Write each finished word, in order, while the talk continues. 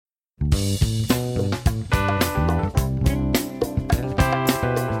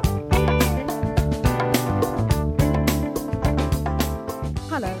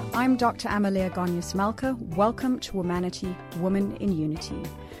Dr. Amalia Gonyas-Malka. Welcome to Womanity, Women in Unity,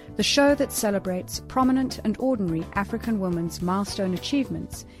 the show that celebrates prominent and ordinary African women's milestone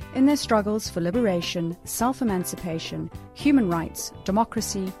achievements in their struggles for liberation, self-emancipation, human rights,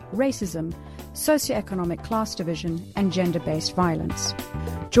 democracy, racism, socioeconomic class division, and gender-based violence.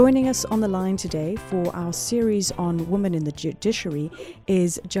 Joining us on the line today for our series on women in the judiciary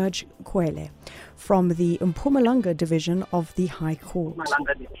is Judge Cwele from the Mpumalanga Division of the High Court.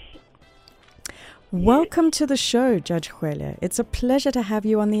 Welcome to the show, Judge Cwele. It's a pleasure to have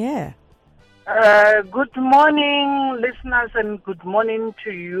you on the air. Good morning, listeners, and good morning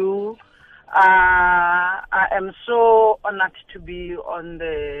to you. I am so honored to be on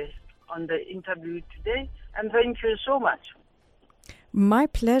the interview today, and thank you so much. My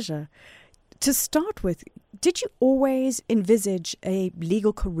pleasure. To start with, did you always envisage a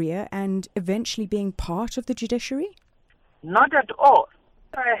legal career and eventually being part of the judiciary? Not at all.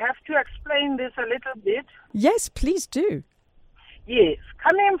 I have to explain this a little bit. Yes, please do. Yes.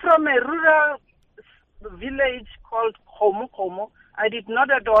 Coming from a rural village called Komo, I did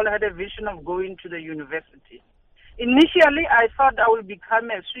not at all have a vision of going to the university. Initially, I thought I would become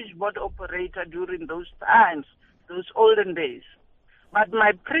a switchboard operator during those times, those olden days. But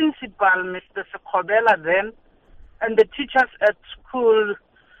my principal, Mr. Sekobela then, and the teachers at school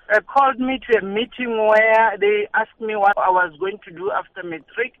called me to a meeting where they asked me what I was going to do after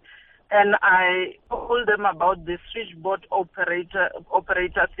matric, and I told them about the switchboard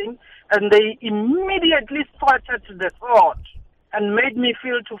operator thing, and they immediately started the thought and made me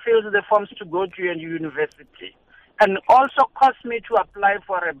fill the forms to go to a university, and also caused me to apply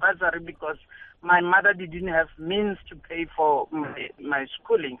for a bursary because my mother didn't have means to pay for my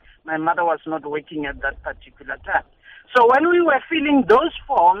schooling. My mother was not working at that particular time. So when we were filling those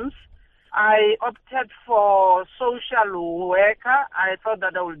forms, I opted for social worker. I thought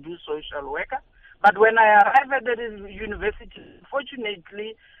that I would do social worker. But when I arrived at the university,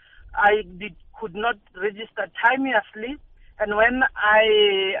 fortunately, I could not register timeously. And when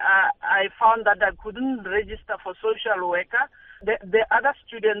I found that I couldn't register for social worker, the other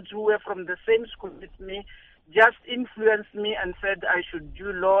students who were from the same school with me just influenced me and said I should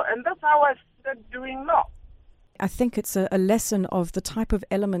do law. And that's how I started doing law. I think it's a lesson of the type of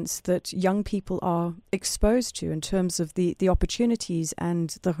elements that young people are exposed to in terms of the opportunities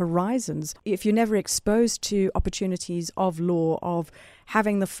and the horizons. If you're never exposed to opportunities of law, of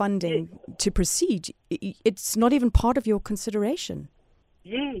having the funding to proceed, it's not even part of your consideration.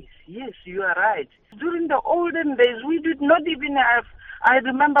 Yes, you are right. During the olden days, we did not even have, I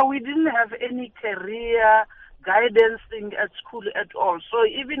remember we didn't have any career guidance thing at school at all. So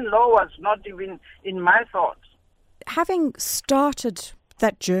even law was not even in my thoughts. Having started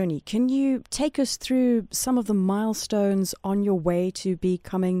that journey, can you take us through some of the milestones on your way to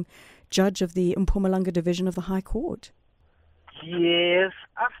becoming judge of the Mpumalanga Division of the High Court? Yes,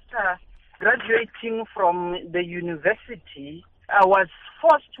 after graduating from the university, I was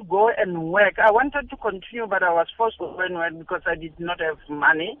forced to go and work. I wanted to continue, but I was forced to go and work because I did not have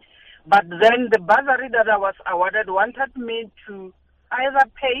money. But then the bursary that I was awarded wanted me to either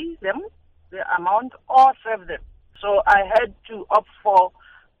pay them the amount or serve them. So I had to opt for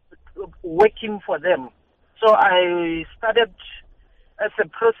working for them. So I started as a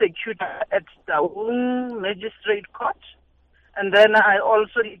prosecutor at Taung Magistrate Court. And then I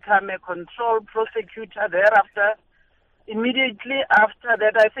also became a control prosecutor thereafter. Immediately after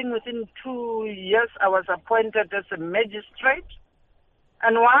that, I think within 2 years, I was appointed as a magistrate.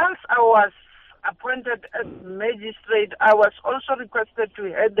 And once I was appointed as magistrate, I was also requested to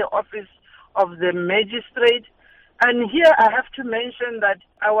head the office of the magistrate. And here I have to mention that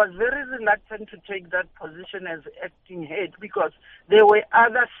I was very reluctant to take that position as acting head because there were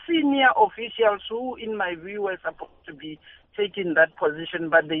other senior officials who, in my view, were supposed to be taking that position,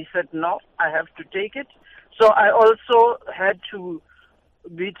 but they said, no, I have to take it. So I also had to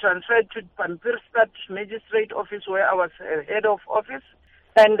be transferred to Pampierstad Magistrate Office where I was head of office.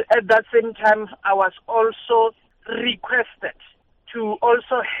 And at that same time, I was also requested to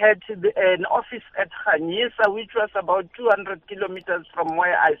also head an office at Khanyisa, which was about 200 kilometers from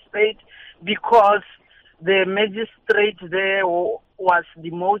where I stayed, because the magistrate there was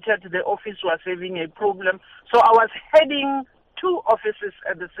demoted. The office was having a problem. So I was heading two offices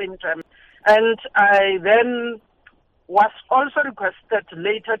at the same time. And I then was also requested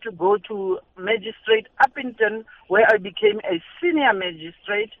later to go to Magistrate Uppington, where I became a senior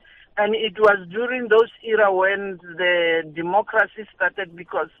magistrate. And it was during those era when the democracy started,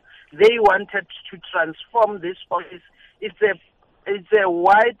 because they wanted to transform this office. It's a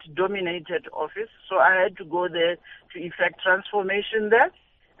white-dominated office, so I had to go there to effect transformation there.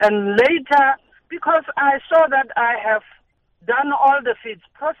 And later, because I saw that I have done all the feats,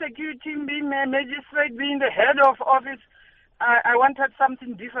 prosecuting, being a magistrate, being the head of office, I wanted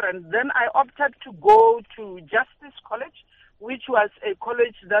something different. Then I opted to go to Justice College, which was a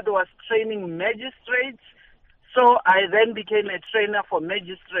college that was training magistrates. So I then became a trainer for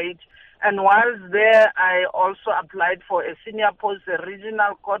magistrates. And whilst there, I also applied for a senior post, a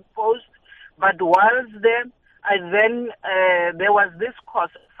regional court post. But whilst there, there was this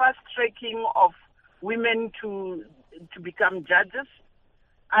course, fast tracking of women to become judges.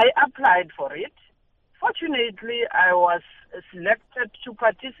 I applied for it. Fortunately, I was selected to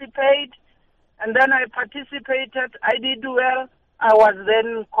participate, and then I participated. I did well. I was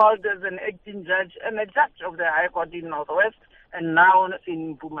then called as an acting judge and a judge of the High Court in Northwest, and now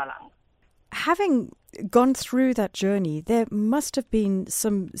in Mpumalanga. Having gone through that journey, there must have been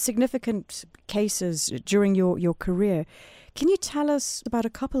some significant cases during your career. Can you tell us about a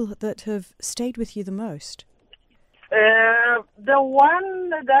couple that have stayed with you the most? The one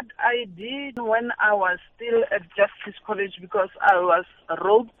that I did when I was still at Justice College, because I was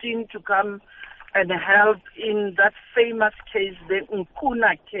roped in to come and help in that famous case, the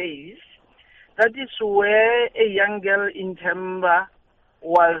Nkuna case. That is where a young girl in Themba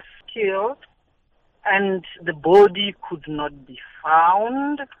was killed and the body could not be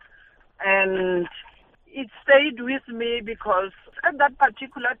found. And it stayed with me because at that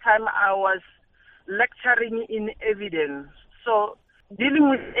particular time I was lecturing in evidence. So dealing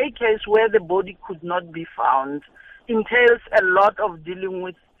with a case where the body could not be found entails a lot of dealing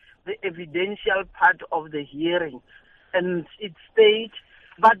with the evidential part of the hearing. And it stayed,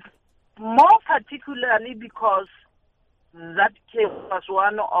 but more particularly because that case was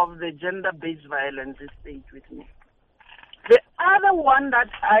one of the gender-based violence that stayed with me. The other one that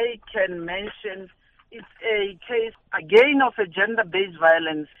I can mention is a case, again, of a gender-based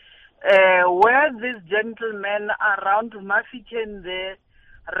violence, where this gentleman around Mafikeng there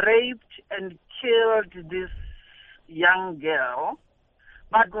raped and killed this young girl.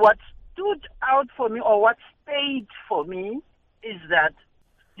 But what stood out for me, or what stayed for me, is that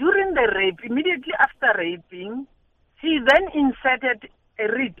during the rape, immediately after raping, he then inserted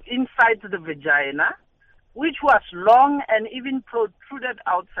a rib inside the vagina, which was long and even protruded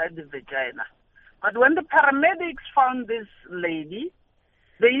outside the vagina. But when the paramedics found this lady,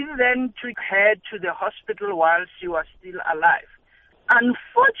 they then took her to the hospital while she was still alive.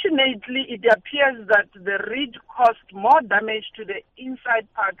 Unfortunately, it appears that the reed caused more damage to the inside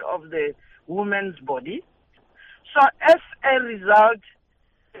part of the woman's body. So as a result,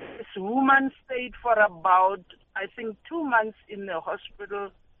 this woman stayed for about, I think, 2 months in the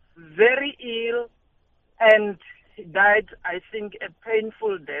hospital, very ill, and died, I think, a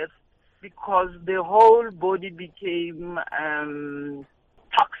painful death because the whole body became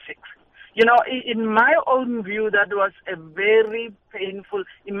toxic. You know, in my own view, that was a very painful.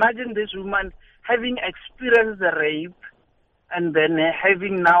 Imagine this woman having experienced the rape and then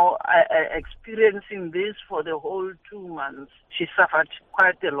having now experiencing this for the whole 2 months. She suffered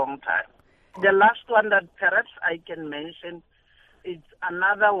quite a long time. The last one that perhaps I can mention is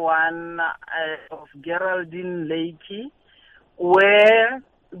another one of Geraldine Lakey, where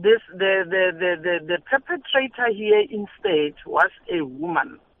the perpetrator here instead was a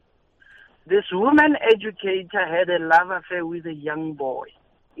woman. This woman educator had a love affair with a young boy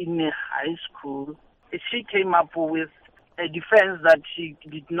in a high school. She came up with a defense that she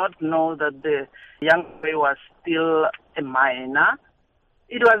did not know that the young boy was still a minor.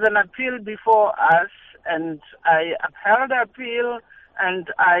 It was an appeal before us, and I upheld the appeal, and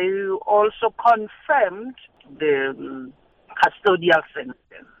I also confirmed the custodial sentence.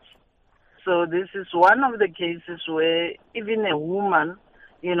 So this is one of the cases where even a woman,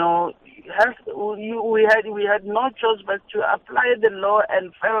 you know, we had no choice but to apply the law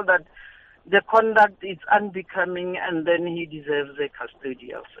and felt that the conduct is unbecoming, and then he deserves a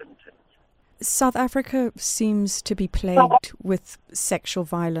custodial sentence. South Africa seems to be plagued with sexual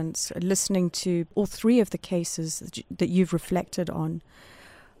violence. Listening to all three of the cases that you've reflected on,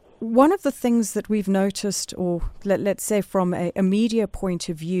 one of the things that we've noticed, or let's say from a media point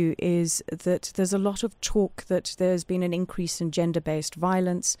of view, is that there's a lot of talk that there's been an increase in gender-based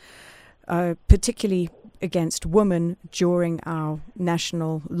violence, particularly against women during our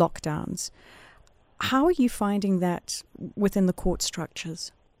national lockdowns. How are you finding that within the court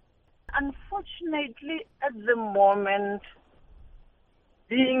structures? Unfortunately, at the moment,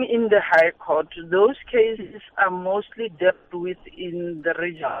 being in the High Court, those cases are mostly dealt with in the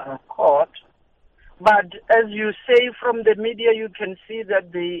regional court. But as you say, from the media, you can see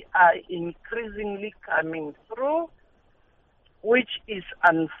that they are increasingly coming through. which is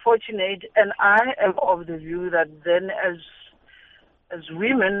unfortunate. And I am of the view that then as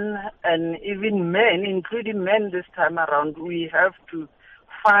women and even men, including men this time around, we have to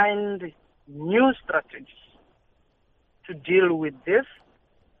find new strategies to deal with this,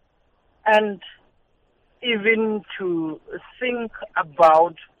 and even to think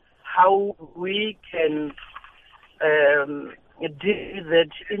about how we can deal with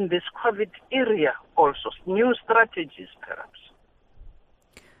it in this COVID area also, new strategies perhaps.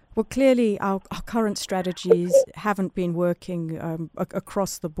 Well, clearly our current strategies haven't been working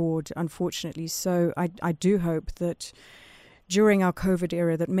across the board, unfortunately. So I do hope that during our COVID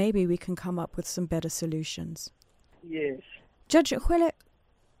era that maybe we can come up with some better solutions. Yes. Judge Gwele,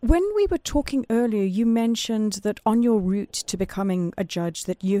 when we were talking earlier, you mentioned that on your route to becoming a judge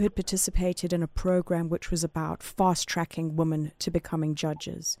that you had participated in a program which was about fast-tracking women to becoming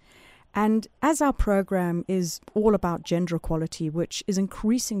judges. And as our program is all about gender equality, which is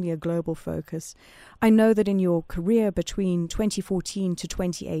increasingly a global focus, I know that in your career between 2014 to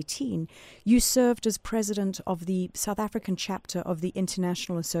 2018, you served as president of the South African chapter of the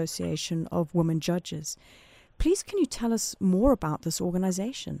International Association of Women Judges. Please, can you tell us more about this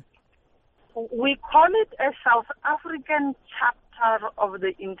organization? We call it a South African chapter of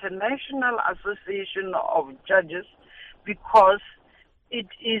the International Association of Judges because it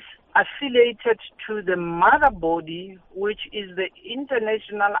is affiliated to the mother body, which is the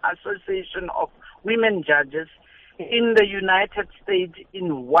International Association of Women Judges in the United States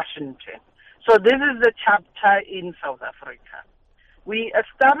in Washington. So this is the chapter in South Africa. We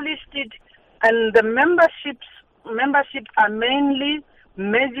established it, and the membership are mainly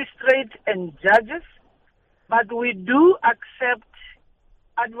magistrates and judges, but we do accept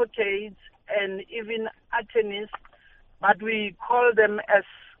advocates and even attorneys, but we call them as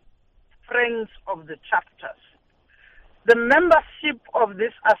friends of the chapters. The membership of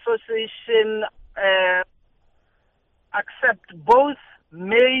this association accept both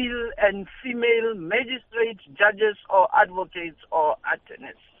male and female magistrates, judges, or advocates or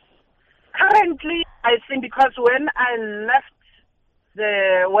attorneys. Currently, I think because when I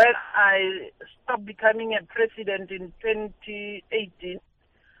stopped becoming a president in 2018,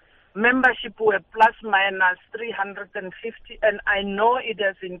 membership were plus minus 350, and I know it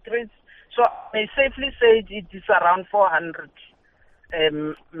has increased. So I may safely say it is around 400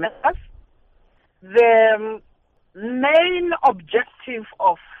 members. The main objective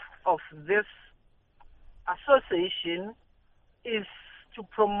of this association is to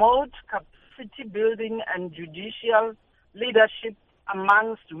promote capacity building and judicial leadership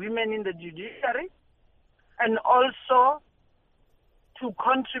amongst women in the judiciary, and also to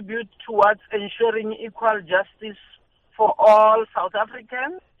contribute towards ensuring equal justice for all South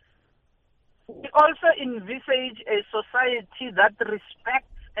Africans. We also envisage a society that respects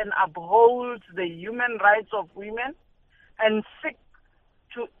and upholds the human rights of women and seek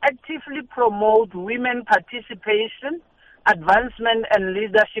to actively promote women participation, advancement, and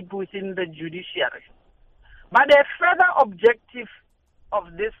leadership within the judiciary. But a further objective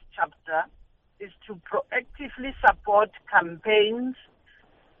of this chapter is to proactively support campaigns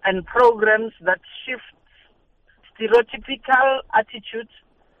and programs that shift stereotypical attitudes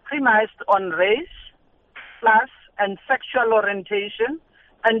premised on race, class, and sexual orientation,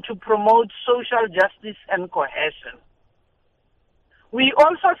 and to promote social justice and cohesion. We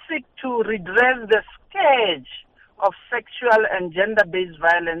also seek to redress the scourge of sexual and gender-based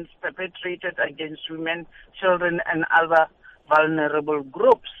violence perpetrated against women, children, and other vulnerable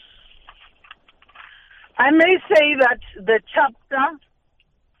groups. I may say that the chapter,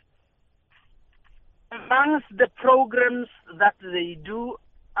 amongst the programs that they do,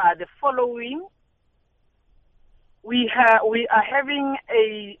 are the following. We are having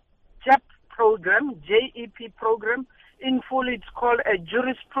a JEP program, JEP program. In full, it's called a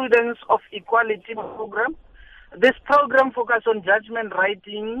Jurisprudence of Equality program. This program focuses on judgment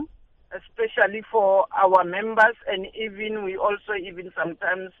writing, especially for our members, and we also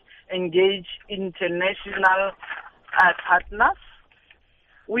sometimes engage international partners.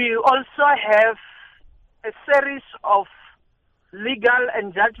 We also have a series of legal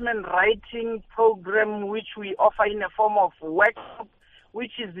and judgment writing program which we offer in a form of workshop,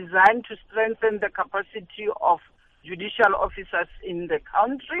 which is designed to strengthen the capacity of judicial officers in the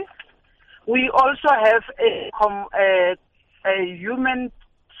country. We also have a human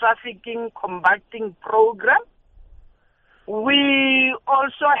trafficking combating program. We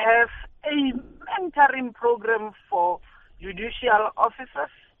also have a mentoring program for judicial officers.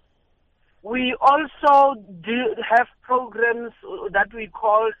 We also do have programs that we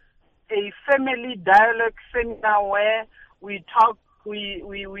call a family dialogue seminar, where we talk, we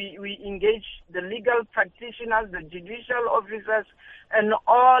engage the legal practitioners, the judicial officers, and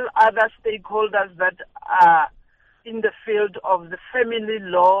all other stakeholders that are in the field of the family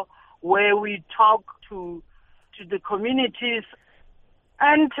law, where we talk to the communities.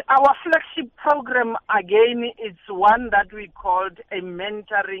 And our flagship program, again, is one that we called a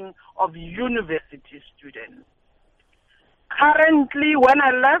mentoring of university students. Currently, when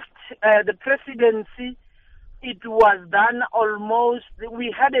I left the presidency, it was done almost,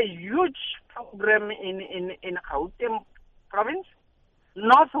 we had a huge program in Gauteng province,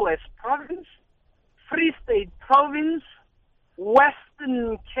 Northwest province, Free State province,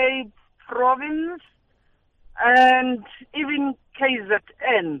 Western Cape province, and even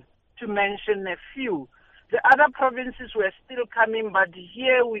KZN, to mention a few. The other provinces were still coming, but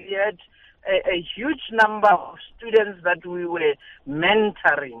here we had a huge number of students that we were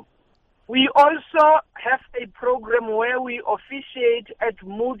mentoring. We also have a program where we officiate at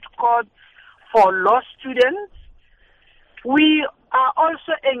moot courts for law students. We are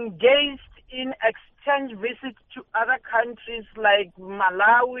also engaged in exchange visits to other countries like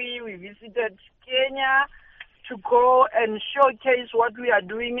Malawi. We visited Kenya to go and showcase what we are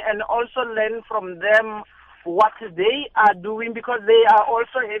doing and also learn from them what they are doing, because they are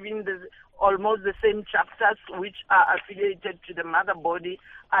also having almost the same chapters which are affiliated to the mother body,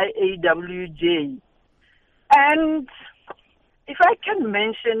 IAWJ. And if I can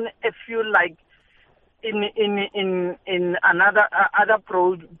mention a few, like in other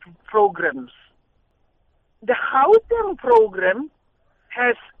programs, the Gauteng program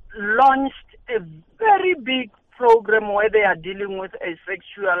has launched a very big program where they are dealing with a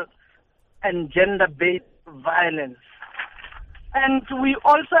sexual and gender-based violence. And we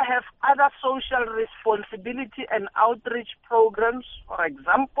also have other social responsibility and outreach programs. For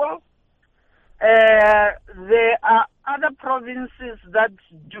example, there are other provinces that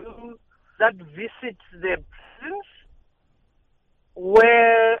visit the prisons,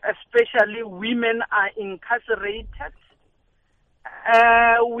 where especially women are incarcerated.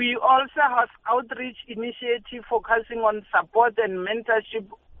 We also have outreach initiative focusing on support and mentorship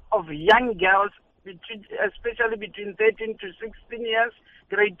of young girls, especially between 13 to 16 years,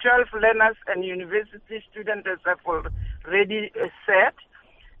 grade 12 learners and university students, as I've already said.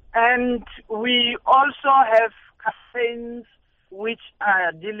 And we also have campaigns which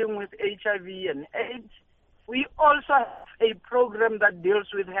are dealing with HIV and AIDS. We also have a program that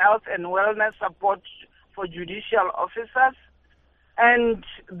deals with health and wellness support for judicial officers. And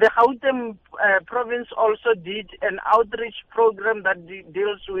the Gauteng province also did an outreach program that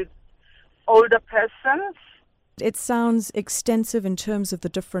deals with older persons. It sounds extensive in terms of the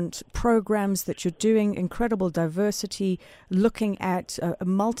different programs that you're doing, incredible diversity, looking at a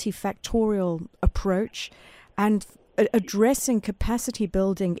multifactorial approach and addressing capacity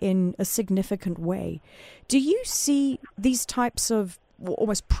building in a significant way. Do you see these types of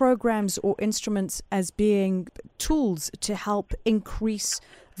almost programs or instruments as being tools to help increase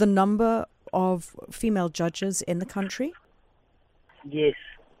the number of female judges in the country? Yes,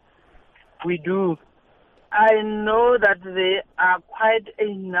 we do. I know that there are quite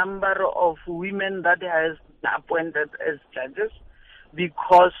a number of women that has been appointed as judges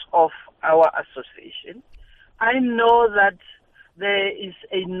because of our association. I know that there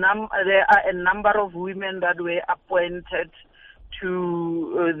are a number of women that were appointed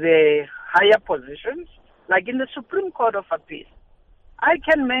to the higher positions, like in the Supreme Court of Appeal. I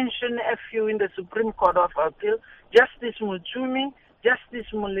can mention a few in the Supreme Court of Appeal: Justice Muchumi,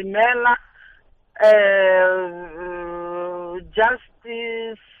 Justice Mulimela, there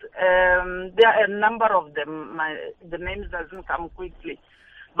are a number of them. The names doesn't come quickly.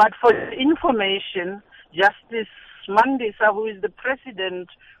 But for information, Justice Mandisa, who is the president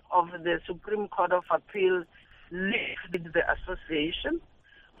of the Supreme Court of Appeal, leads the association.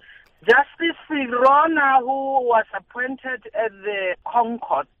 Justice Firona, who was appointed at the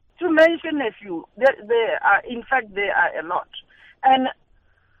Concord, to mention a few. There are a lot. And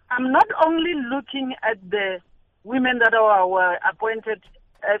I'm not only looking at the women that were appointed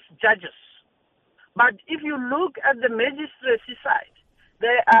as judges, but if you look at the magistracy side,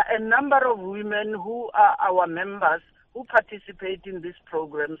 there are a number of women who are our members who participate in these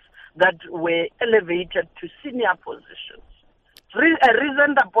programs that were elevated to senior positions. A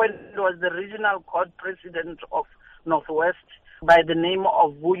recent appointment was the regional court president of Northwest by the name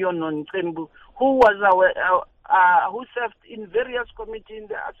of Vuyo Nonqembu, who was who served in various committees in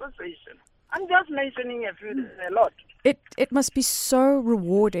the association. I'm just mentioning a few, a lot. It must be so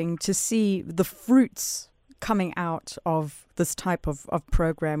rewarding to see the fruits coming out of this type of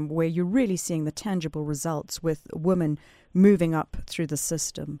program, where you're really seeing the tangible results with women moving up through the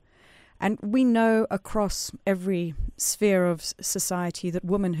system. And we know across every sphere of society that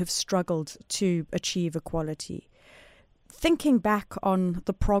women have struggled to achieve equality. Thinking back on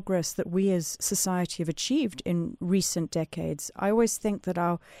the progress that we as society have achieved in recent decades, I always think that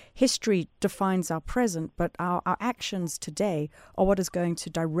our history defines our present, but our actions today are what is going to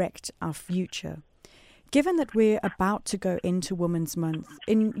direct our future. Given that we're about to go into Women's Month,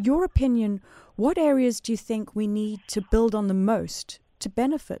 in your opinion, what areas do you think we need to build on the most to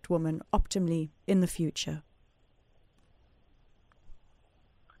benefit women optimally in the future?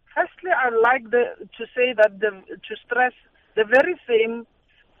 Firstly, I'd like to stress the very same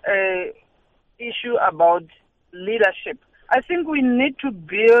issue about leadership. I think we need to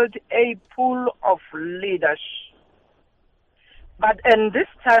build a pool of leaders. And this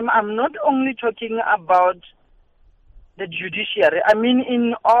time, I'm not only talking about the judiciary. I mean,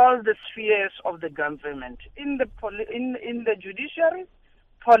 in all the spheres of the government, in the judiciary,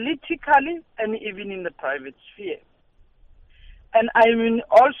 politically, and even in the private sphere. And I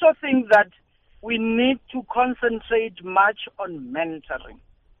also think that we need to concentrate much on mentoring.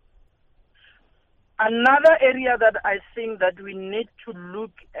 Another area that I think that we need to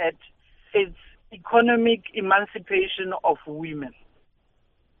look at is economic emancipation of women.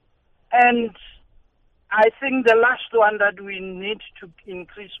 And I think the last one that we need to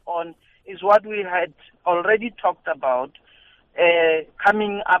increase on is what we had already talked about,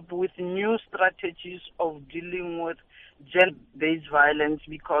 coming up with new strategies of dealing with gender-based violence,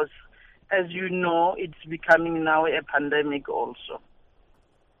 because as you know, it's becoming now a pandemic also.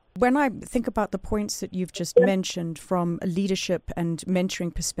 When I think about the points that you've just mentioned from a leadership and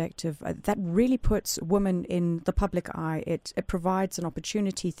mentoring perspective, that really puts women in the public eye. It provides an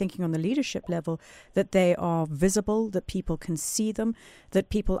opportunity, thinking on the leadership level, that they are visible, that people can see them, that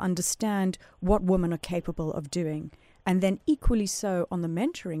people understand what women are capable of doing. And then equally so on the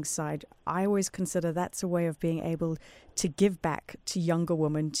mentoring side, I always consider that's a way of being able to give back to younger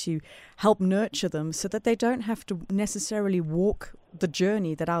women, to help nurture them so that they don't have to necessarily walk the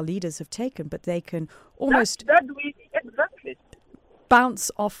journey that our leaders have taken, but they can almost exactly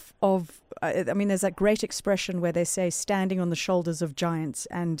bounce off of, there's that great expression where they say standing on the shoulders of giants,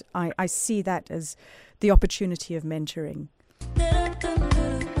 and I see that as the opportunity of mentoring.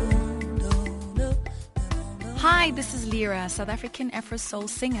 Hi, this is Lyra, South African Afro Soul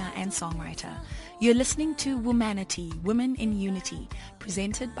singer and songwriter. You're listening to Womanity, Women in Unity,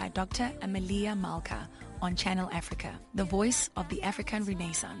 presented by Dr. Amelia Malka on Channel Africa, the voice of the African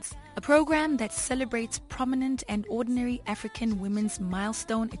Renaissance, a program that celebrates prominent and ordinary African women's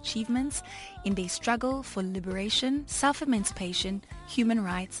milestone achievements in their struggle for liberation, self-emancipation, human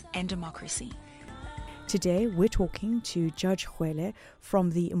rights, and democracy. Today, we're talking to Judge Gwele from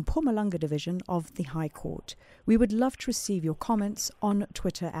the Mpumalanga Division of the High Court. We would love to receive your comments on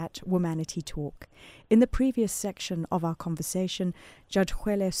Twitter at Womanity Talk. In the previous section of our conversation, Judge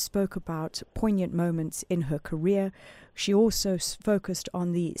Gwele spoke about poignant moments in her career. She also focused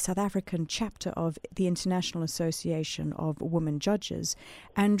on the South African chapter of the International Association of Women Judges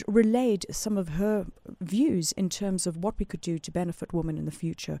and relayed some of her views in terms of what we could do to benefit women in the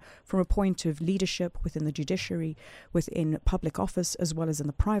future from a point of leadership within the judiciary, within public office, as well as in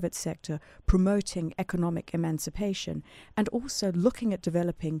the private sector, promoting economic emancipation, and also looking at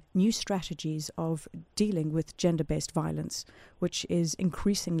developing new strategies of dealing with gender-based violence, which is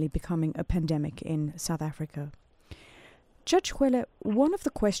increasingly becoming a pandemic in South Africa. Judge Gwele, one of the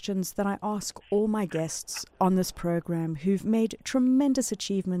questions that I ask all my guests on this program who've made tremendous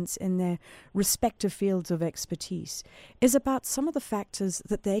achievements in their respective fields of expertise is about some of the factors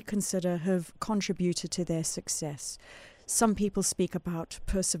that they consider have contributed to their success. Some people speak about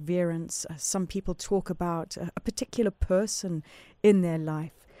perseverance. Some people talk about a particular person in their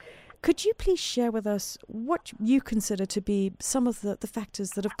life. Could you please share with us what you consider to be some of the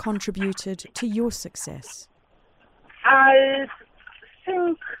factors that have contributed to your success? I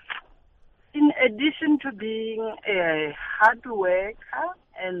think in addition to being a hard worker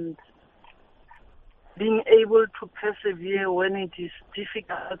and being able to persevere when it is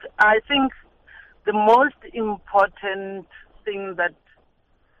difficult, I think the most important thing that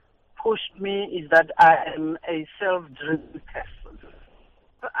pushed me is that I am a self-driven person.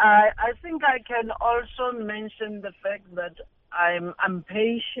 I think I can also mention the fact that I'm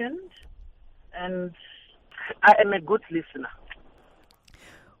patient and I am a good listener.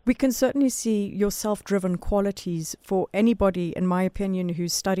 We can certainly see your self-driven qualities for anybody, in my opinion,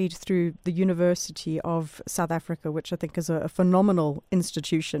 who's studied through the University of South Africa, which I think is a phenomenal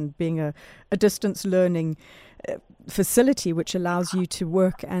institution, being a distance learning facility which allows you to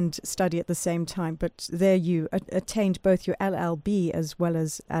work and study at the same time. But there you attained both your LLB as well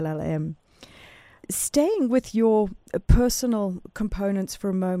as LLM. Staying with your personal components for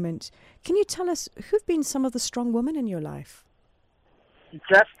a moment, can you tell us who've been some of the strong women in your life?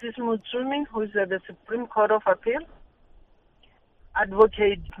 Justice Mutsumi, who is at the Supreme Court of Appeal.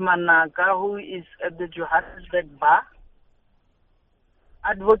 Advocate Manaka, who is at the Johannesburg Bar.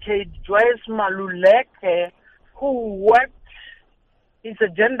 Advocate Joyce Maluleke, is a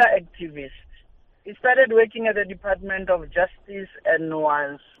gender activist. He started working at the Department of Justice and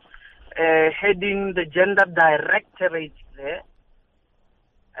was heading the gender directorate there.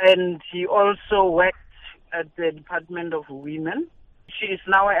 And he also worked at the Department of Women. She is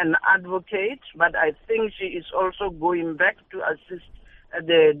now an advocate, but I think she is also going back to assist at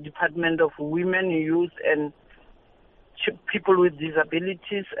the Department of Women, Youth and People with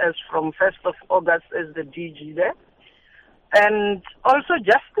Disabilities as from 1st of August as the DG there. And also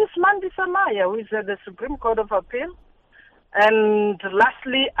Justice Mandi Samaya, who is at the Supreme Court of Appeal. And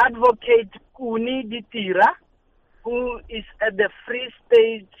lastly, Advocate Kuni Ditira, who is at the Free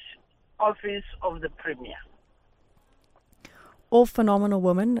State Office of the Premier. All phenomenal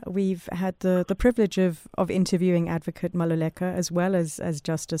women. We've had the privilege of interviewing Advocate Maluleke as well as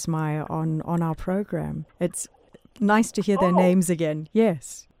Justice Maya on our program. It's nice to hear their names again.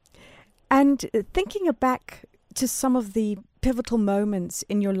 Yes. And thinking back to some of the pivotal moments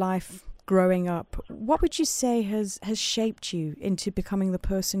in your life growing up, what would you say has shaped you into becoming the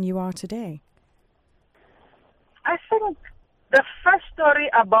person you are today? I think the first story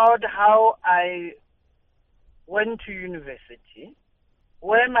about how I went to university,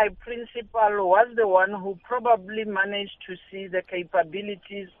 where my principal was the one who probably managed to see the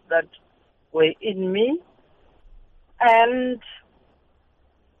capabilities that were in me. And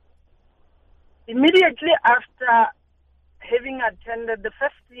immediately after having attended the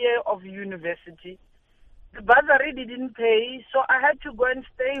first year of university, the bursary didn't pay, so I had to go and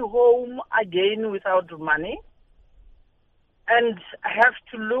stay home again without money. And I have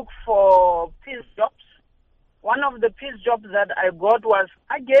to look for peace jobs. One of the peace jobs that I got was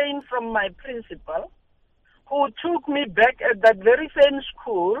again from my principal, who took me back at that very same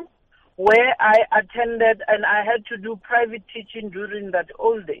school where I attended, and I had to do private teaching during that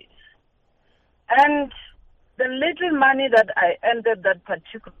old days. And the little money that I earned at that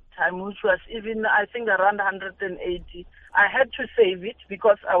particular time, which was even, I think, around 180, I had to save it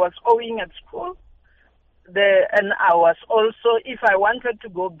because I was owing at school. And I was also, if I wanted to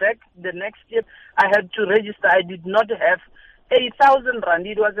go back the next year, I had to register. I did not have 1,000 rand.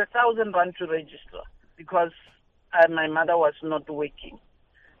 It was 1,000 rand to register because my mother was not working.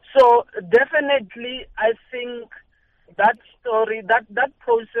 So definitely, I think that story, that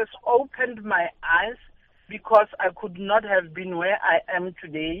process opened my eyes because I could not have been where I am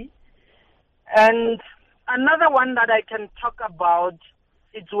today. And another one that I can talk about,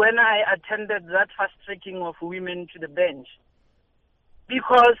 it's when I attended that fast tracking of women to the bench.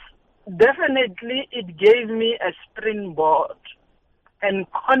 Because definitely it gave me a springboard and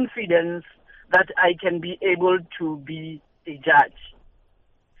confidence that I can be able to be a judge.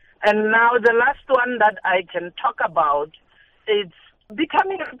 And now the last one that I can talk about is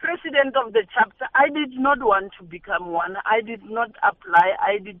becoming a president of the chapter. I did not want to become one. I did not apply.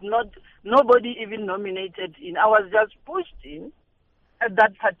 Nobody even nominated in. I was just pushed in at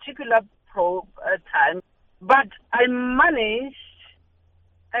that particular time. But I managed,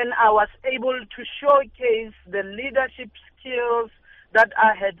 and I was able to showcase the leadership skills that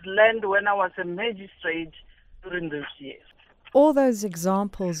I had learned when I was a magistrate during those years. All those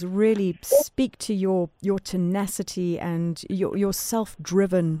examples really speak to your tenacity and your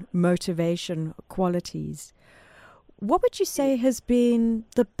self-driven motivation qualities. What would you say has been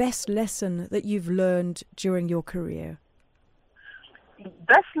the best lesson that you've learned during your career? The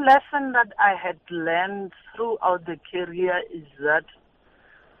best lesson that I had learned throughout the career is that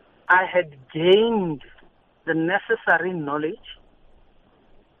I had gained the necessary knowledge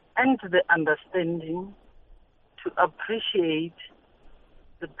and the understanding to appreciate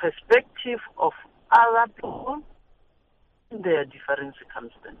the perspective of other people in their different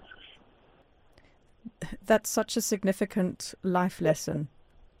circumstances. That's such a significant life lesson.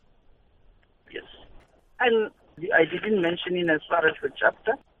 Yes. And I didn't mention it as far as the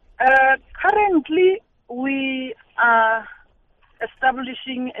chapter. Currently, we are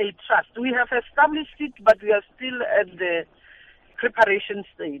establishing a trust. We have established it, but we are still at the preparation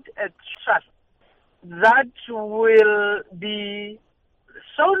state, a trust that will be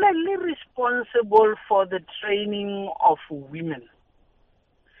solely responsible for the training of women.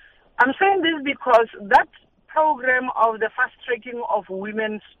 I'm saying this because that program of the fast tracking of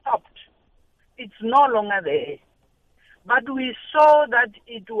women stopped. It's no longer there. But we saw that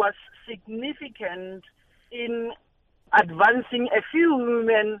it was significant in advancing a few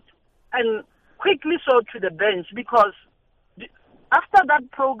women and quickly so to the bench, because after that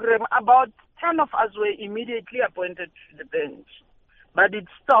program, about 10 of us were immediately appointed to the bench. But it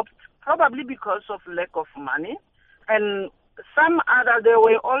stopped, probably because of lack of money. And there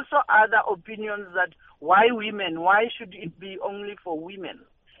were also other opinions that why women? Why should it be only for women?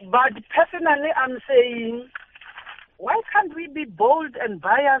 But personally, I'm saying, why can't we be bold and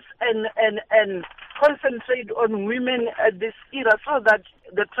biased and concentrate on women at this era so that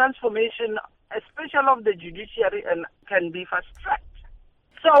the transformation, especially of the judiciary, can be fast-tracked?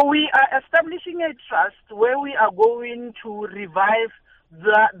 So we are establishing a trust where we are going to revive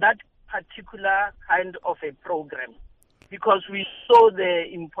that particular kind of a program, because we saw the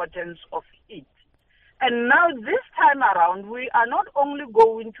importance of it. And now this time around, we are not only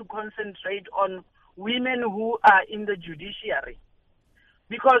going to concentrate on women who are in the judiciary,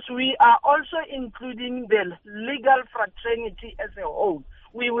 because we are also including the legal fraternity as a whole.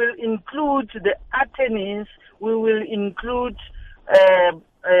 We will include the attorneys, we will include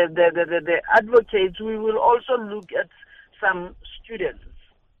the advocates, we will also look at some students.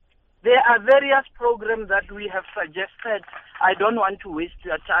 There are various programs that we have suggested. I don't want to waste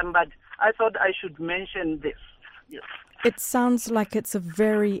your time, but I thought I should mention this. Yes. It sounds like it's a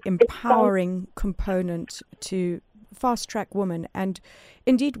very empowering component to fast-track women. And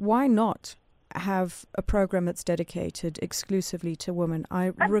indeed, why not have a program that's dedicated exclusively to women?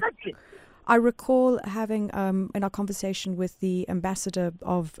 I recall having, in our conversation with the ambassador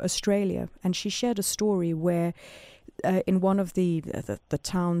of Australia, and she shared a story where in one of the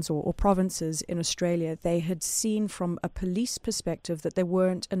towns or provinces in Australia, they had seen from a police perspective that there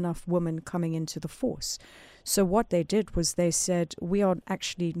weren't enough women coming into the force. So what they did was they said, we are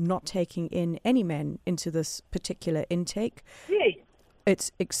actually not taking in any men into this particular intake. Yes.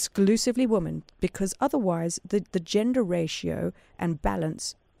 It's exclusively women, because otherwise the gender ratio and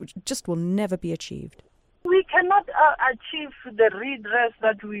balance just will never be achieved. We cannot achieve the redress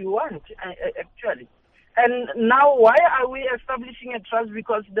that we want, actually. And now, why are we establishing a trust?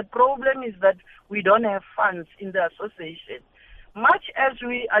 Because the problem is that we don't have funds in the association. Much as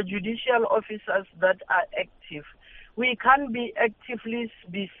we are judicial officers that are active, we can't be actively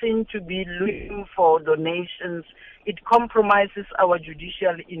be seen to be looking for donations. It compromises our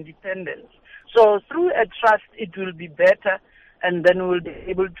judicial independence. So through a trust, it will be better, and then we'll be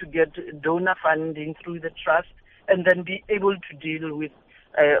able to get donor funding through the trust, and then be able to deal with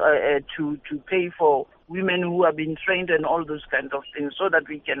to pay for women who have been trained and all those kinds of things, so that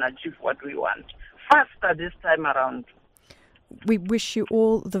we can achieve what we want faster this time around. We wish you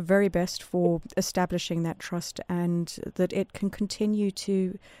all the very best for establishing that trust, and that it can continue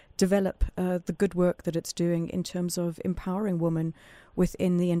to develop the good work that it's doing in terms of empowering women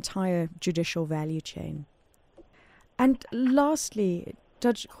within the entire judicial value chain. And lastly,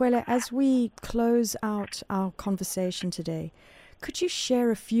 Judge Gwele, as we close out our conversation today, could you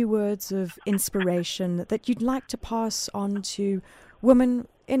share a few words of inspiration that you'd like to pass on to women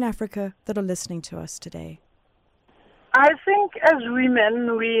in Africa that are listening to us today? I think as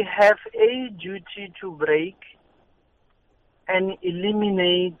women, we have a duty to break and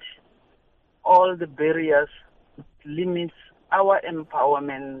eliminate all the barriers that limits our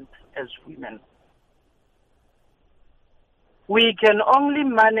empowerment as women. We can only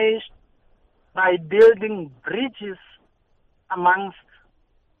manage by building bridges amongst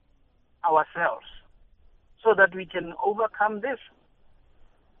ourselves so that we can overcome this.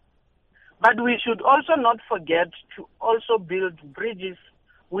 But we should also not forget to also build bridges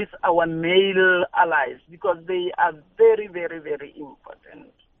with our male allies, because they are very, very, very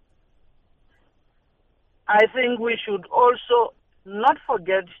important. I think we should also not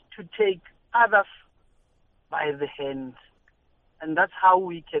forget to take others by the hand, and that's how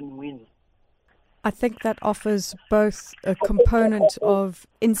we can win. I think that offers both a component of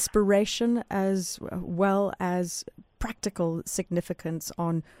inspiration as well as practical significance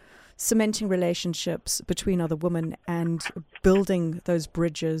on cementing relationships between other women and building those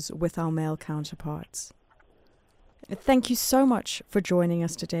bridges with our male counterparts. Thank you so much for joining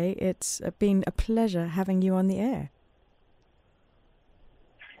us today. It's been a pleasure having you on the air.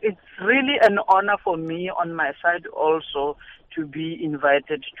 It's really an honor for me on my side also to be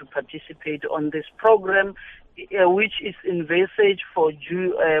invited to participate on this program, which is envisaged for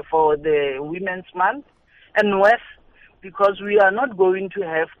the Women's Month. And West, because we are not going to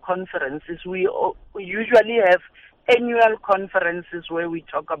have conferences, we usually have annual conferences where we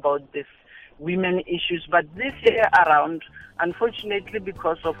talk about this women issues. But this year around, unfortunately,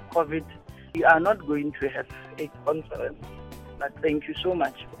 because of COVID, we are not going to have a conference. But thank you so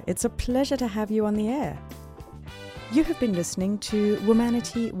much. It's a pleasure to have you on the air. You have been listening to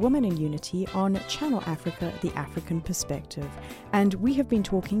Womanity, Women in Unity on Channel Africa, The African Perspective. And we have been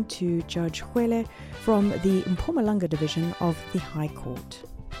talking to Judge Hwele from the Mpumalanga Division of the High Court.